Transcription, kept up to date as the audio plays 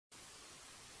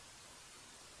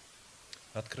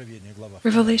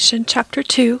Revelation chapter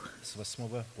 2,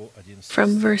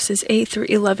 from verses 8 through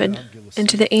 11. And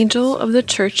to the angel of the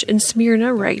church in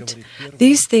Smyrna write,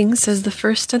 These things says the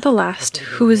first and the last,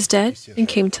 who is dead and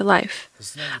came to life.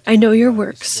 I know your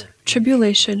works,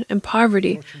 tribulation and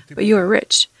poverty, but you are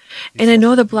rich. And I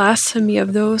know the blasphemy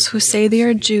of those who say they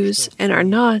are Jews and are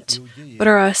not, but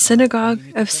are a synagogue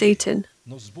of Satan.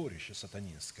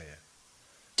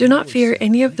 Do not fear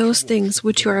any of those things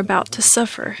which you are about to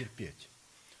suffer.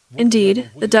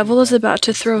 Indeed, the devil is about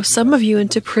to throw some of you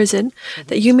into prison,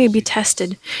 that you may be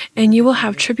tested, and you will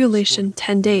have tribulation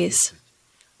 10 days.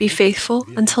 Be faithful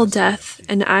until death,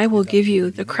 and I will give you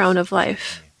the crown of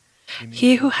life.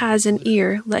 He who has an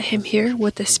ear, let him hear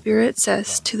what the Spirit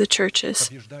says to the churches.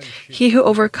 He who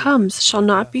overcomes shall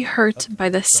not be hurt by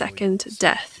the second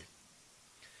death.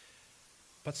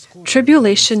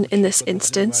 Tribulation in this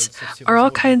instance are all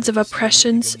kinds of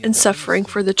oppressions and suffering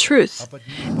for the truth,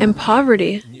 and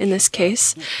poverty, in this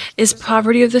case, is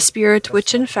poverty of the spirit,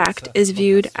 which in fact is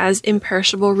viewed as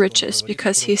imperishable riches,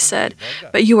 because he said,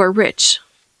 "But you are rich."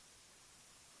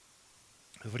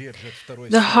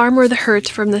 The harm or the hurt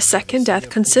from the second death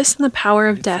consists in the power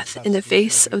of death in the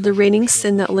face of the reigning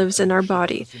sin that lives in our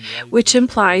body, which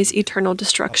implies eternal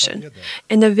destruction.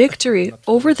 And the victory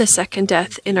over the second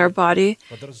death in our body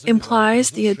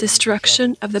implies the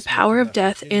destruction of the power of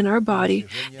death in our body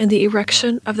and the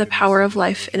erection of the power of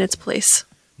life in its place.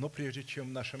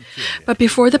 But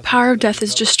before the power of death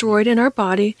is destroyed in our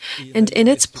body, and in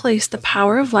its place the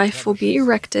power of life will be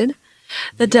erected,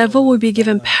 the devil will be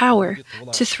given power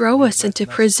to throw us into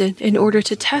prison in order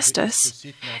to test us,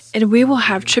 and we will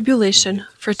have tribulation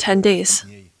for 10 days.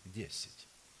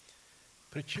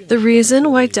 The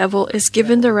reason why devil is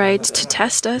given the right to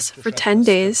test us for 10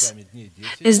 days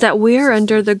is that we are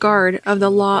under the guard of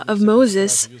the law of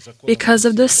Moses because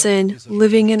of the sin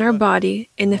living in our body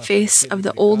in the face of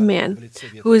the old man,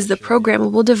 who is the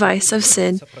programmable device of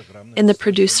sin and the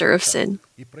producer of sin.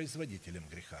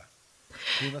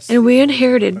 And we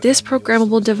inherited this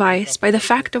programmable device by the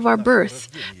fact of our birth,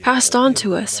 passed on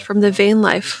to us from the vain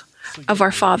life of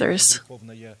our fathers.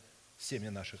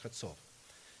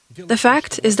 The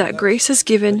fact is that grace is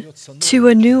given to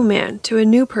a new man, to a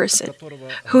new person,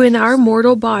 who in our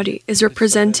mortal body is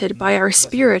represented by our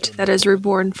spirit that is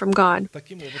reborn from God.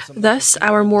 Thus,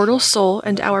 our mortal soul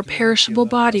and our perishable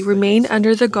body remain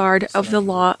under the guard of the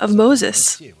law of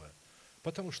Moses,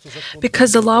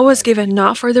 because the law was given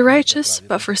not for the righteous,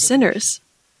 but for sinners.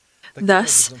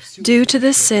 Thus, due to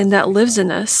the sin that lives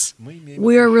in us,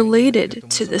 we are related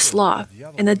to this law,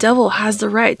 and the devil has the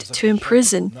right to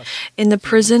imprison in the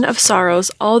prison of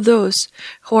sorrows all those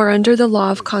who are under the law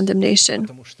of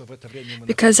condemnation,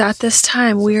 because at this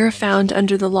time we are found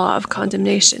under the law of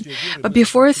condemnation. But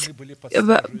before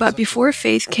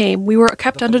faith came, we were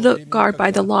kept under the guard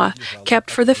by the law,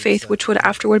 kept for the faith which would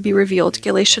afterward be revealed.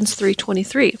 Galatians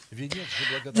 3:23.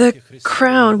 The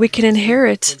crown, we can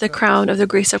inherit the crown of the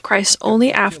grace of Christ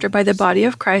only after, by the body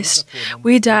of Christ,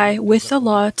 we die with the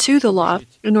law to the law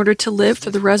in order to live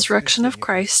through the resurrection of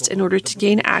Christ, in order to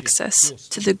gain access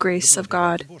to the grace of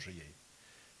God.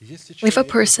 If a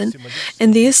person,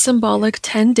 in these symbolic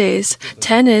 10 days,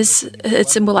 10 it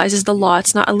symbolizes the law.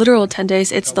 It's not a literal 10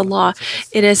 days, it's the law.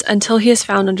 It is until he is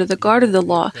found under the guard of the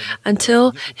law,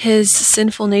 until his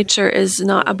sinful nature is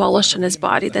not abolished in his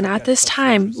body. Then at this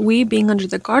time, we being under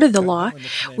the guard of the law,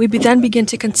 we then begin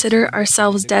to consider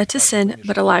ourselves dead to sin,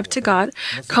 but alive to God,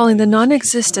 calling the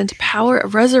non-existent power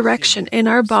of resurrection in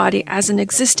our body as an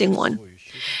existing one.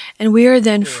 And we are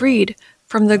then freed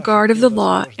from the guard of the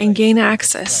law and gain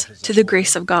access to the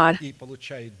grace of God.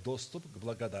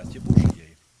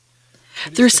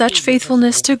 Through such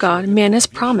faithfulness to God, man is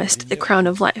promised the crown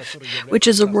of life, which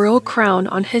is a royal crown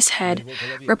on his head,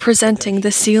 representing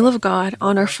the seal of God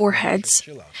on our foreheads,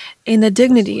 and the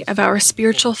dignity of our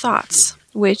spiritual thoughts,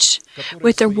 which,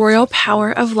 with the royal power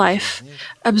of life,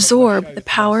 absorb the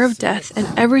power of death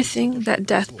and everything that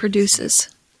death produces.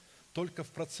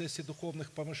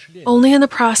 Only in the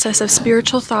process of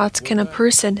spiritual thoughts can a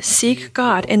person seek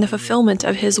God in the fulfillment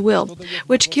of His will,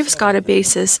 which gives God a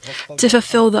basis to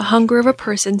fulfill the hunger of a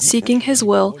person seeking His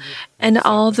will and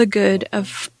all the good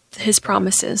of His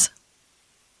promises.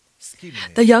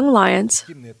 The young lions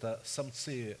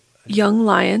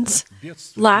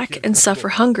lack and suffer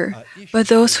hunger, but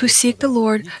those who seek the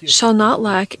Lord shall not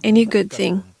lack any good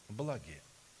thing.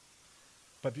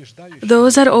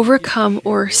 Those that overcome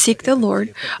or seek the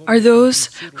Lord are those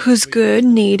whose good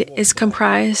need is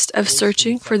comprised of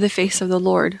searching for the face of the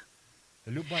Lord.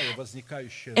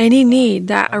 Any need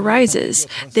that arises,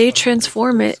 they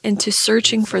transform it into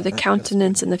searching for the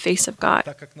countenance and the face of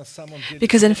God.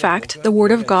 Because in fact, the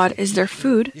Word of God is their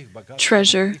food,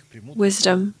 treasure,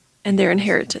 wisdom, and their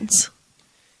inheritance.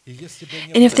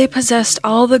 And if they possessed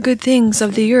all the good things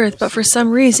of the earth, but for some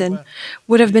reason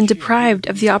would have been deprived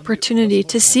of the opportunity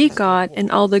to see God in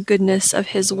all the goodness of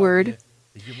His Word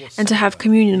and to have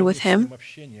communion with Him,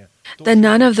 then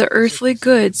none of the earthly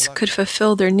goods could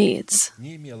fulfill their needs.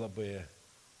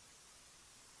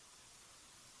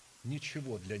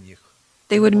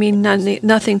 They would mean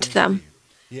nothing to them,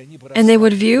 and they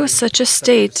would view such a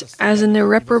state as an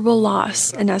irreparable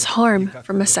loss and as harm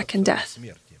from a second death.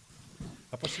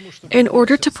 In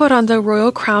order to put on the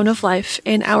royal crown of life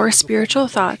in our spiritual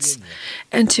thoughts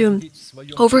and to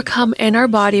overcome in our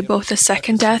body both the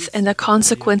second death and the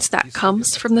consequence that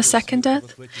comes from the second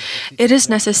death, it is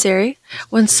necessary,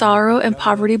 when sorrow and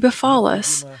poverty befall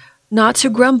us, not to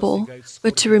grumble,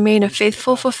 but to remain a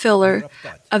faithful fulfiller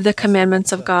of the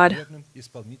commandments of God.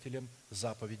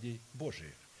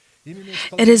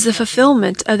 It is the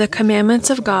fulfillment of the commandments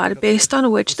of God based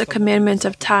on which the commandment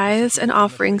of tithes and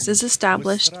offerings is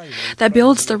established that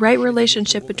builds the right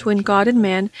relationship between God and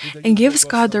man and gives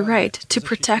God the right to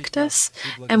protect us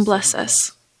and bless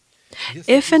us.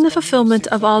 If in the fulfillment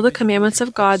of all the commandments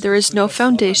of God there is no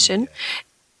foundation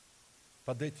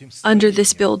under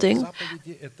this building,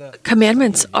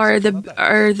 commandments are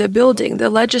the building, the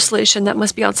legislation that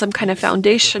must be on some kind of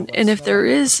foundation, and if there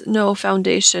is no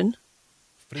foundation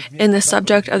in the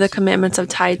subject of the commandments of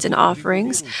tithes and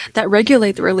offerings that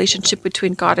regulate the relationship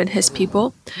between God and His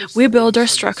people, we build our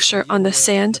structure on the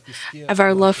sand of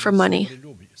our love for money.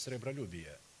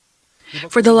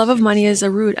 For the love of money is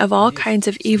the root of all kinds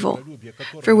of evil,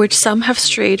 for which some have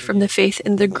strayed from the faith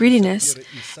in their greediness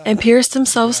and pierced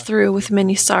themselves through with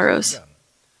many sorrows.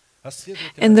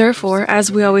 And therefore,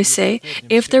 as we always say,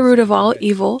 if the root of all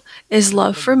evil is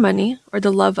love for money, or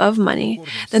the love of money,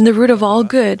 then the root of all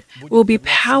good will be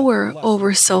power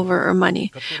over silver or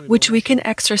money, which we can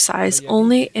exercise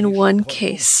only in one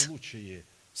case: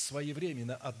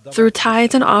 through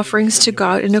tithes and offerings to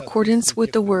God in accordance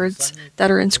with the words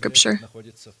that are in Scripture.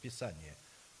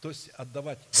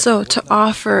 So, to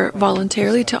offer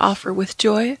voluntarily, to offer with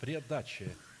joy,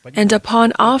 and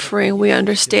upon offering, we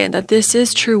understand that this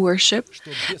is true worship,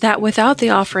 that without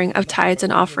the offering of tithes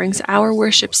and offerings, our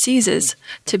worship ceases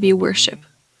to be worship.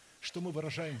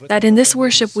 That in this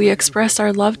worship we express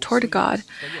our love toward God,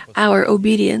 our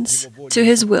obedience to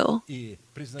His will,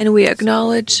 and we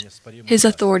acknowledge His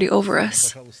authority over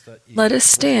us. Let us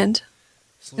stand,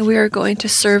 and we are going to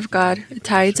serve God,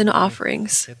 tithes and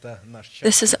offerings.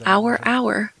 This is our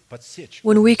hour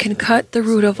when we can cut the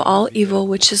root of all evil,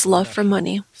 which is love for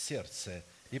money,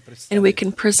 and we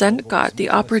can present God the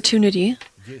opportunity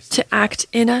to act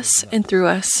in us and through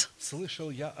us.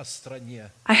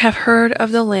 I have heard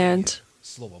of the land.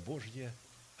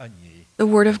 The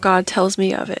Word of God tells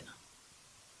me of it.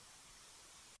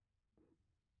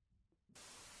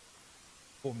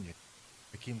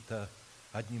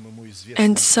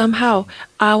 And somehow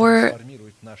our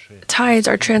tithes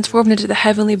are transformed into the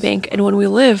heavenly bank, and when we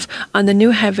live on the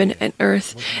new heaven and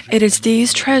earth, it is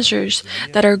these treasures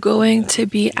that are going to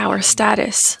be our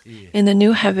status in the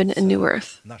new heaven and new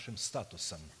earth.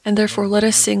 And therefore, let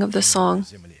us sing of the song,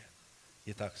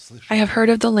 I have heard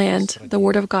of the land, the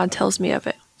Word of God tells me of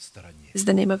it, is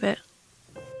the name of it.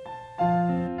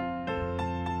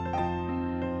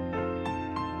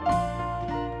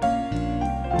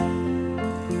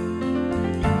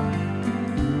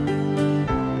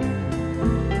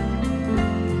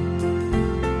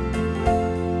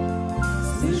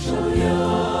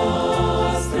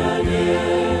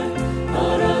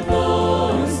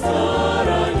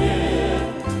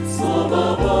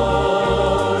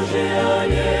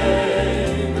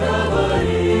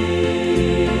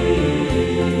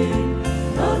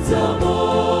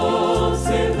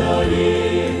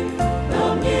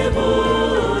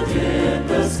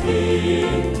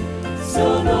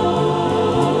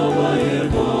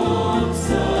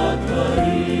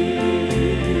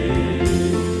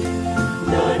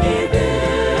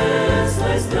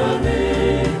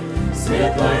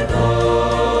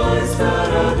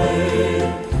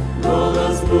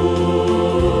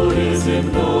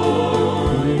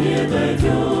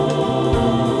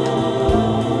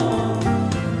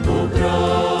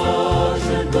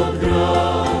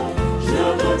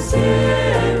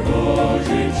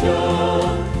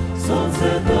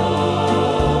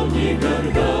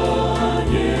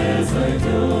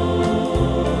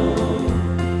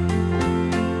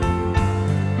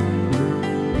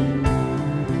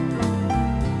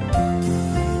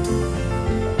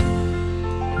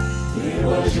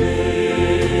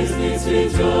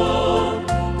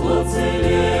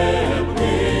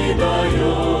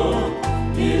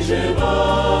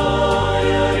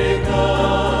 живая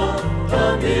река,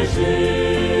 там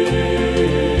бежит,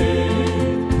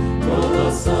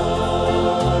 голос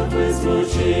арфы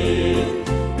звучит,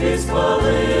 без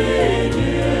хвалы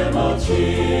не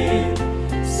молчит,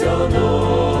 все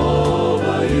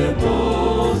новое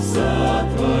Бог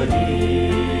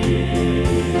сотворит.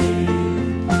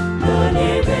 На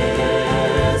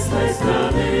небесной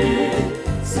страны,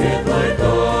 светлой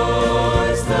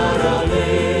той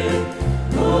стороны,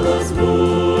 голос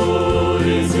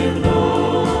бури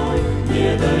земной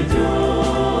не дойдет.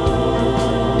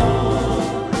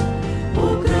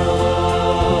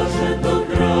 Украшен тот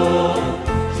край,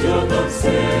 ждет он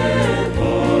всех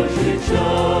Божьих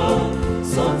чад,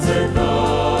 солнце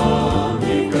там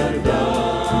никогда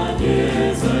не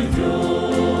зайдет.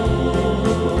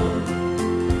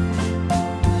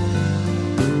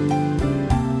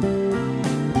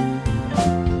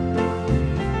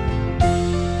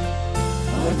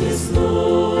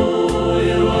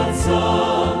 Одесную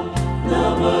Отца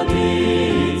нам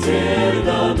обитель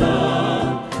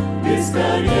дана,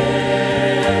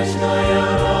 бесконечная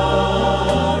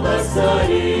радость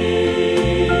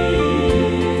царит.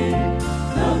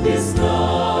 Нам без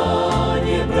сна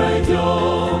не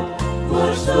пройдем,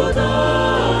 ночь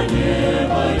туда не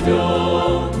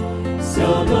войдем,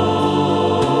 все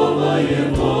новое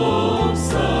Бог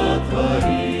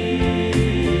сотворит.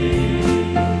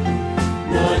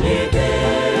 На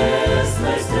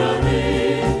небесной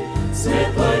страны,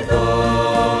 светлой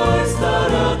той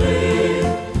стороны,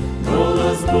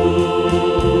 голос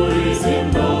бури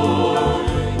земной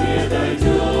не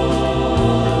дойдет.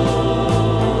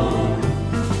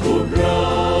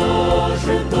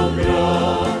 Украшен тот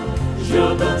град,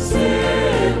 ждет он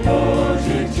всех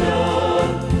Божьих чад,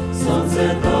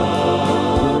 солнце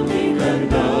там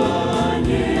никогда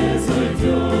не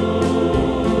зайдет.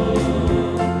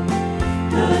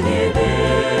 На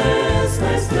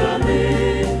небесной страны,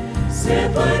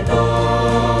 светлой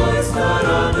той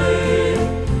стороны,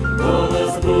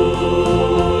 голос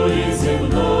бури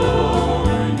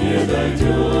земной не дойдет.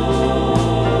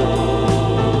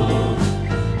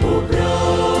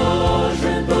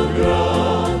 Украшен тот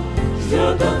град,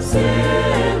 ждет он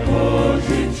всех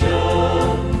Божьих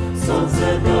чад, солнце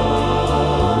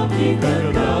там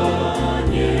никогда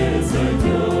не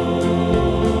зайдет.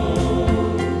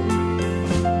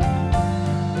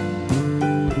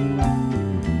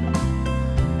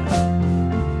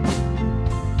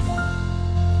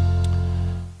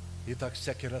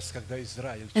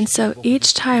 And so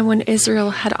each time when Israel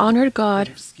had honored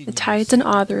God, the tithes and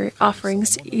other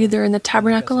offerings, either in the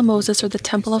tabernacle of Moses or the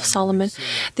temple of Solomon,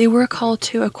 they were called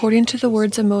to, according to the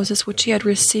words of Moses which he had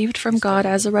received from God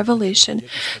as a revelation,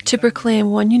 to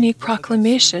proclaim one unique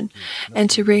proclamation and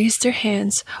to raise their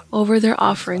hands over their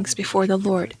offerings before the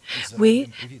Lord.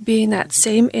 We, being that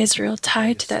same Israel,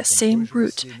 tied to that same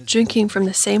root, drinking from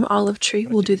the same olive tree,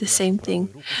 will do the same thing.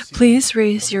 Please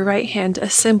raise your right hand, a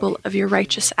symbol of your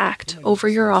righteous act, over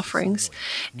your offerings,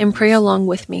 and pray along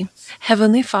with me.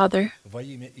 Heavenly Father,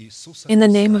 in the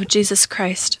name of Jesus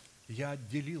Christ,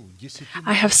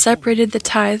 I have separated the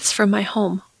tithes from my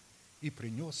home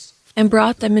and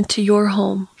brought them into your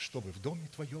home,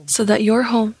 so that your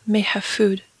home may have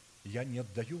food.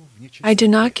 I do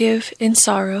not give in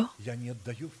sorrow,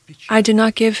 I do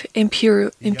not give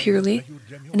impurely,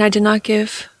 and I do not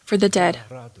give for the dead.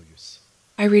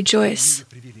 I rejoice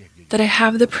that I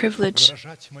have the privilege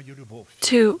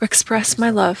to express my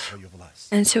love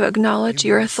and to acknowledge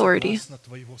your authority.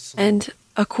 And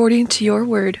according to your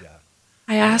word,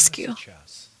 I ask you,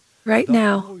 right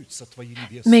now,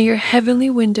 may your heavenly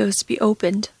windows be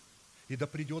opened,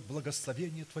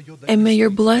 and may your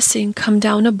blessing come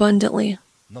down abundantly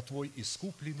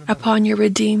upon your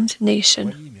redeemed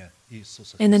nation.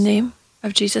 In the name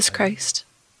of Jesus Christ.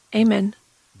 Amen.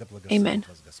 Amen.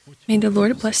 May the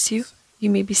Lord bless you. You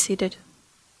may be seated.